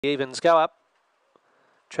Evens go up.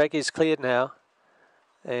 Track is cleared now.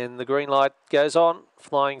 And the green light goes on,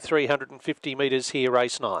 flying 350 metres here,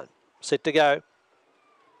 race 9. Set to go.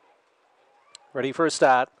 Ready for a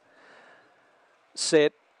start.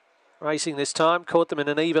 Set. Racing this time, caught them in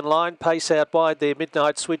an even line. Pace out wide there,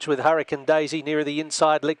 Midnight Switch with Hurricane Daisy nearer the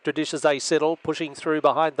inside. Electra Dish as they settle, pushing through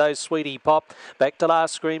behind those Sweetie Pop. Back to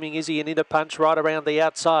last, Screaming Izzy and Inner Punch right around the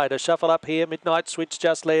outside. A shuffle up here, Midnight Switch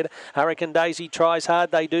just led. Hurricane Daisy tries hard,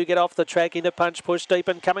 they do get off the track. Inner Punch push deep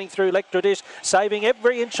and coming through. Electra Dish saving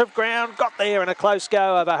every inch of ground. Got there in a close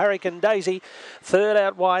go over Hurricane Daisy. Third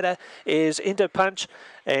out wider is Inner Punch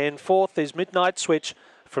and fourth is Midnight Switch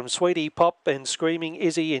from Sweetie Pop and Screaming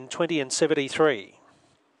Izzy in 20 and 73.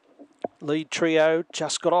 Lead trio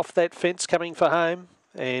just got off that fence coming for home.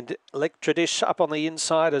 And Electra Dish up on the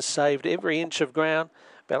inside has saved every inch of ground.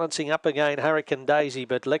 Balancing up again Hurricane Daisy,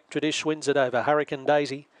 but Electra Dish wins it over Hurricane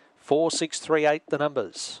Daisy. 4, 6, 3, 8 the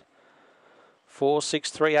numbers. 4,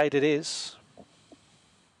 6, 3, 8 it is.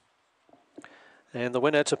 And the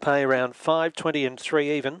winner to pay around 5.20 and 3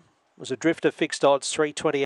 even was a Drifter fixed odds 3.20.